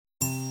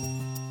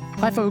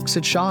Hi, folks,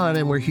 it's Sean,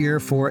 and we're here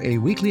for a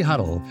weekly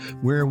huddle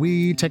where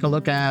we take a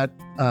look at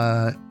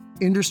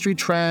industry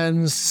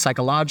trends,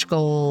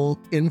 psychological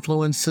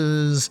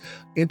influences,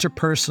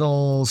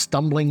 interpersonal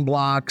stumbling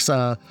blocks,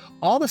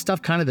 all the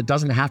stuff kind of that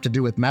doesn't have to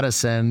do with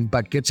medicine,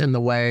 but gets in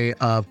the way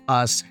of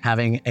us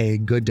having a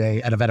good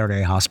day at a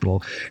veterinary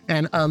hospital.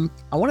 And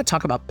I want to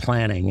talk about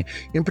planning,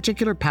 in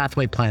particular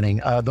pathway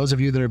planning. Those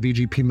of you that are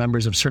VGP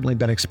members have certainly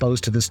been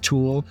exposed to this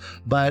tool,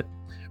 but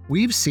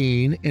we've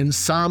seen in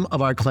some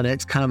of our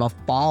clinics kind of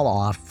a fall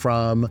off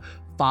from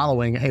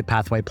following a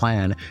pathway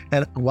plan.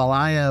 And while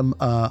I am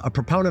a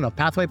proponent of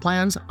pathway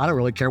plans, I don't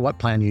really care what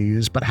plan you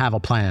use, but have a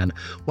plan.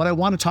 What I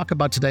want to talk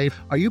about today,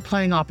 are you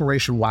playing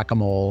Operation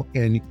Whack-A-Mole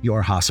in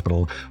your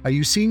hospital? Are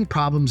you seeing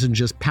problems and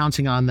just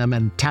pouncing on them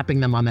and tapping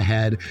them on the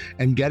head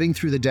and getting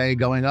through the day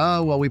going,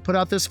 oh, well, we put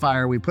out this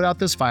fire, we put out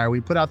this fire,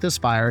 we put out this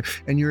fire,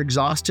 and you're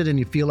exhausted and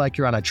you feel like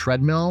you're on a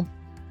treadmill?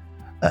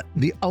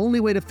 The only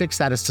way to fix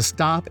that is to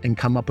stop and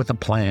come up with a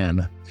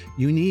plan.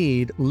 You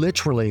need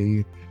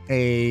literally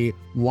a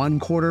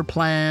 1-quarter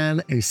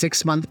plan, a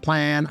 6-month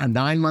plan, a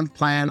 9-month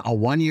plan, a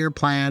 1-year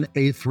plan,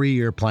 a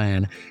 3-year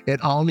plan.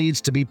 It all needs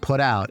to be put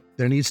out.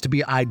 There needs to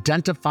be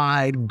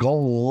identified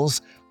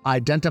goals,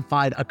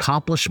 identified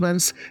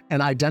accomplishments,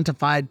 and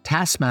identified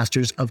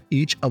taskmasters of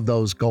each of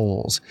those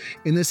goals.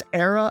 In this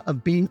era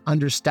of being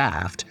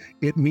understaffed,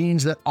 it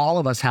means that all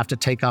of us have to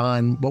take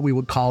on what we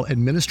would call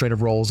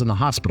administrative roles in the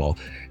hospital.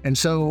 And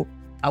so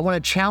I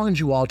want to challenge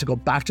you all to go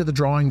back to the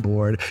drawing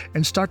board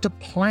and start to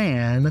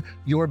plan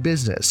your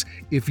business.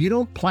 If you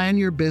don't plan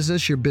your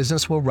business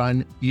will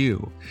run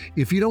you.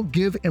 If you don't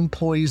give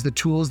employees the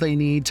tools they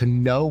need to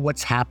know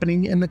what's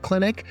happening in the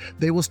clinic,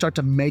 they will start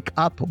to make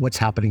up what's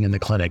happening in the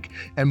clinic.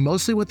 And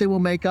mostly what they will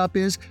make up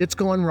is it's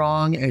going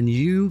wrong and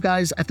you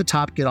guys at the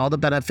top get all the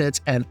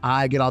benefits and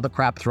I get all the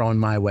crap thrown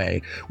my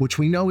way, which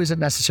we know isn't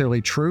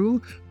necessarily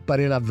true, but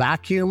in a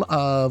vacuum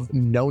of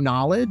no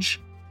knowledge,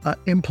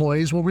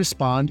 employees will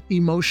respond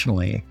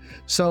emotionally.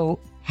 So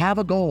have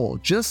a goal.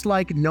 Just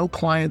like no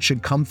client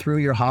should come through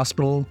your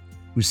hospital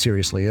who's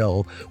seriously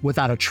ill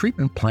without a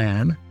treatment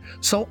plan,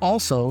 so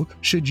also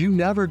should you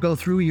never go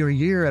through your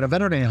year at a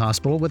veterinary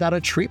hospital without a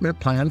treatment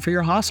plan for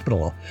your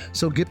hospital.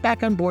 So get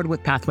back on board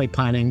with pathway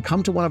planning.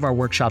 Come to one of our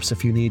workshops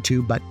if you need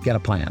to, but get a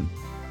plan.